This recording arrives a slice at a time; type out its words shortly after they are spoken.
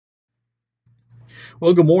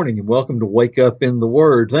Well, good morning and welcome to Wake Up in the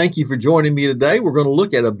Word. Thank you for joining me today. We're going to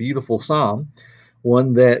look at a beautiful psalm,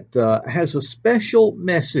 one that has a special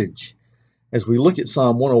message. As we look at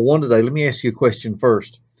Psalm 101 today, let me ask you a question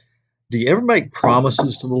first. Do you ever make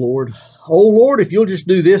promises to the Lord? Oh, Lord, if you'll just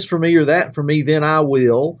do this for me or that for me, then I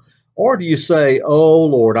will. Or do you say, oh,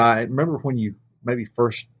 Lord, I remember when you maybe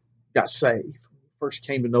first got saved, first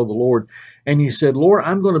came to know the Lord, and you said, Lord,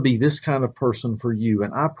 I'm going to be this kind of person for you,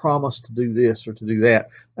 and I promise to do this or to do that.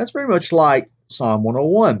 That's very much like Psalm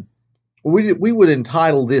 101. We would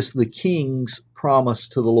entitle this the King's Promise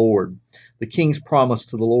to the Lord. The King's Promise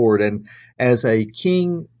to the Lord. And as a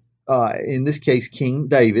king, in this case, King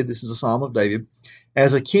David, this is a Psalm of David,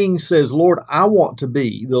 as a king says, Lord, I want to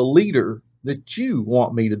be the leader that you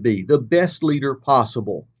want me to be, the best leader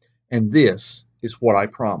possible. And this is what I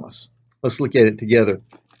promise. Let's look at it together.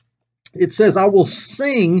 It says, I will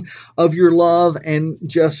sing of your love and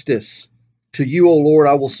justice. To you, O Lord,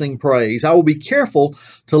 I will sing praise. I will be careful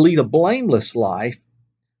to lead a blameless life.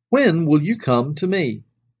 When will you come to me?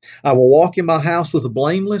 I will walk in my house with a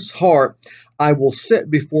blameless heart. I will set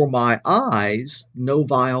before my eyes no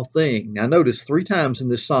vile thing. Now, notice 3 times in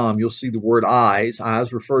this psalm, you'll see the word eyes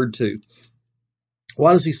referred to.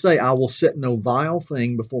 Why does he say, I will set no vile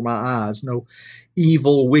thing before my eyes, no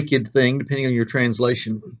evil, wicked thing, depending on your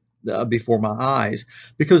translation, before my eyes?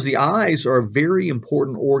 Because the eyes are a very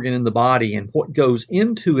important organ in the body, and what goes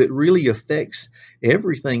into it really affects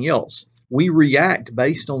everything else. We react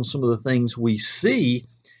based on some of the things we see.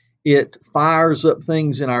 It fires up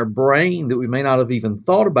things in our brain that we may not have even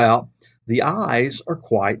thought about. The eyes are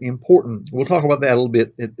quite important. We'll talk about that a little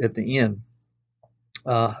bit at the end.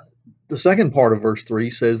 The second part of verse 3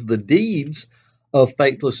 says, the deeds of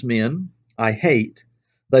faithless men I hate.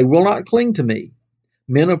 They will not cling to me.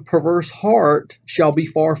 Men of perverse heart shall be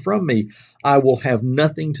far from me. I will have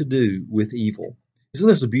nothing to do with evil. Isn't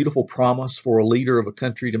this a beautiful promise for a leader of a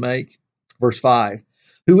country to make? Verse 5,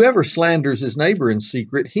 whoever slanders his neighbor in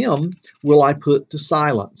secret, him will I put to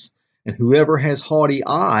silence. And whoever has haughty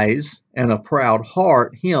eyes and a proud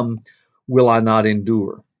heart, him will I not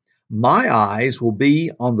endure. My eyes will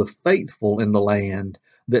be on the faithful in the land,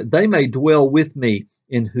 that they may dwell with me,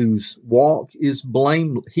 in whose walk is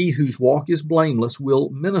he whose walk is blameless will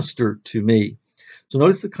minister to me. So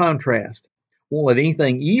notice the contrast. Won't let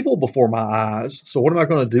anything evil before my eyes. So what am I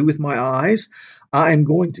going to do with my eyes? I am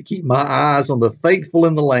going to keep my eyes on the faithful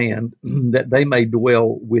in the land, that they may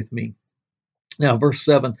dwell with me. Now, verse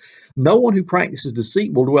 7, no one who practices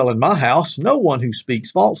deceit will dwell in my house. No one who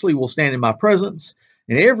speaks falsely will stand in my presence.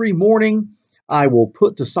 And every morning I will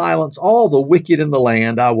put to silence all the wicked in the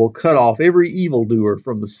land. I will cut off every evildoer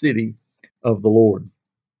from the city of the Lord.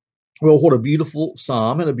 Well, what a beautiful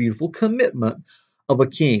psalm and a beautiful commitment of a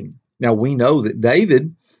king. Now, we know that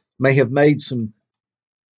David may have made some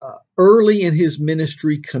early in his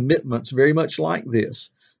ministry commitments very much like this,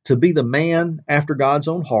 to be the man after God's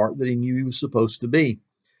own heart that he knew he was supposed to be.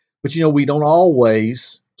 But we don't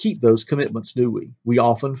always keep those commitments, do we? We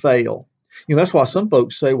often fail. That's why some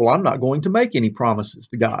folks say, well, I'm not going to make any promises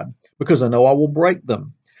to God because I know I will break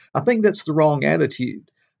them. I think that's the wrong attitude.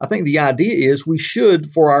 I think the idea is we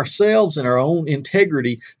should, for ourselves and our own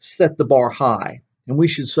integrity, set the bar high. And we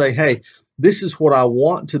should say, hey, this is what I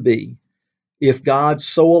want to be. If God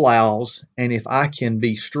so allows, and if I can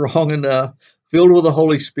be strong enough, filled with the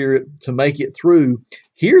Holy Spirit to make it through,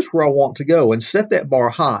 here's where I want to go, and set that bar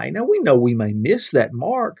high. Now, we know we may miss that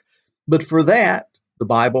mark, but for that, the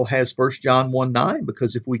Bible has 1 John 1:9,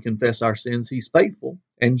 because if we confess our sins, he's faithful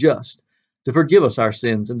and just to forgive us our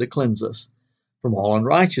sins and to cleanse us from all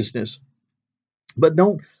unrighteousness. But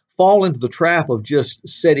don't fall into the trap of just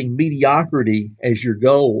setting mediocrity as your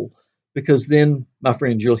goal, because then, my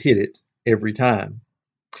friends, you'll hit it every time.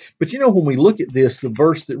 But when we look at this, the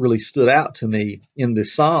verse that really stood out to me in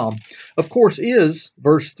this psalm, of course, is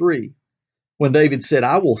verse 3, when David said,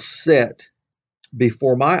 I will set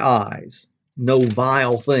before my eyes no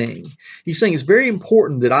vile thing. He's saying it's very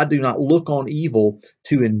important that I do not look on evil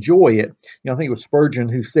to enjoy it. I think it was Spurgeon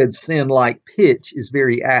who said sin like pitch is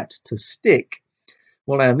very apt to stick.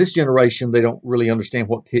 Well, now in this generation, they don't really understand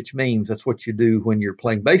what pitch means. That's what you do when you're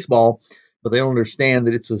playing baseball, but they don't understand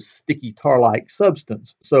that it's a sticky tar-like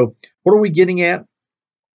substance. So what are we getting at?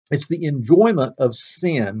 It's the enjoyment of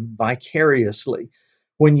sin vicariously.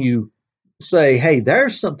 When you say, hey,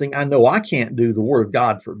 there's something I know I can't do, the Word of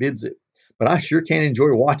God forbids it, but I sure can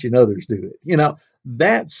enjoy watching others do it.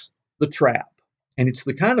 That's the trap. And it's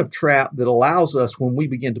the kind of trap that allows us, when we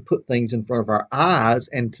begin to put things in front of our eyes,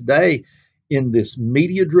 and today in this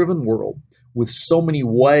media-driven world with so many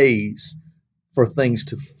ways for things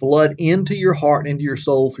to flood into your heart and into your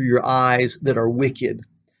soul through your eyes that are wicked.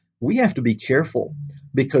 We have to be careful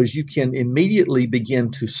because you can immediately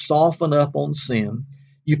begin to soften up on sin.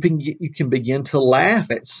 You can begin to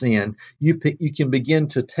laugh at sin. You can begin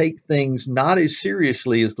to take things not as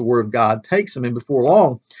seriously as the Word of God takes them. And before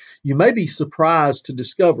long, you may be surprised to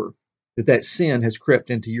discover that that sin has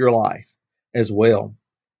crept into your life as well.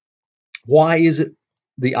 Why is it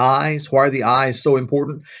the eyes? Why are the eyes so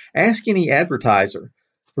important? Ask any advertiser.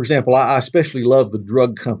 For example, I especially love the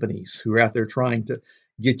drug companies who are out there trying to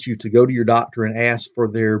get you to go to your doctor and ask for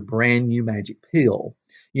their brand new magic pill.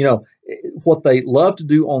 You know, what they love to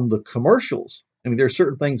do on the commercials, I mean, there are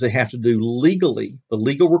certain things they have to do legally, the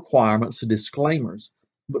legal requirements, the disclaimers.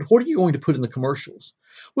 But what are you going to put in the commercials?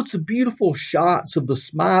 What's the beautiful shots of the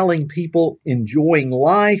smiling people enjoying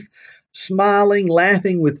life, smiling,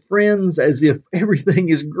 laughing with friends as if everything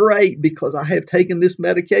is great because I have taken this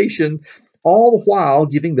medication, all the while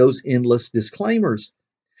giving those endless disclaimers.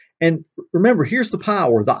 And remember, here's the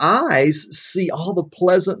power. The eyes see all the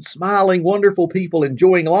pleasant, smiling, wonderful people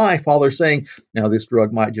enjoying life while they're saying, now, this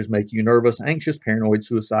drug might just make you nervous, anxious, paranoid,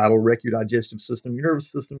 suicidal, wreck your digestive system, your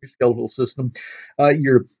nervous system, your skeletal system,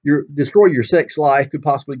 destroy your sex life, could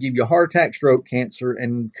possibly give you a heart attack, stroke, cancer,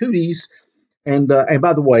 and cooties. And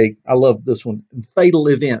by the way, I love this one. Fatal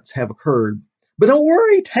events have occurred. But don't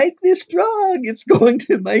worry, take this drug. It's going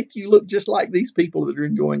to make you look just like these people that are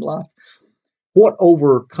enjoying life. What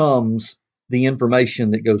overcomes the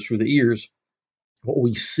information that goes through the ears? What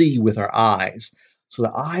we see with our eyes. So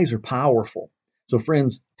the eyes are powerful. So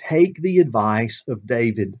friends, take the advice of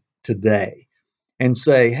David today and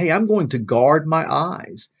say, hey, I'm going to guard my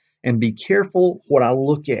eyes and be careful what I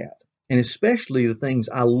look at, and especially the things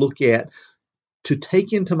I look at to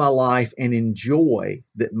take into my life and enjoy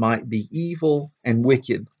that might be evil and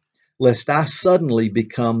wicked, lest I suddenly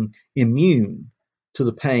become immune to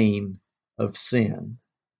the pain of sin.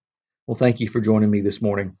 Well, thank you for joining me this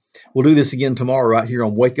morning. We'll do this again tomorrow right here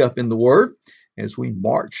on Wake Up in the Word as we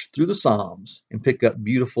march through the Psalms and pick up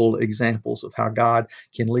beautiful examples of how God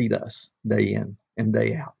can lead us day in and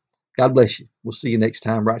day out. God bless you. We'll see you next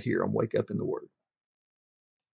time right here on Wake Up in the Word.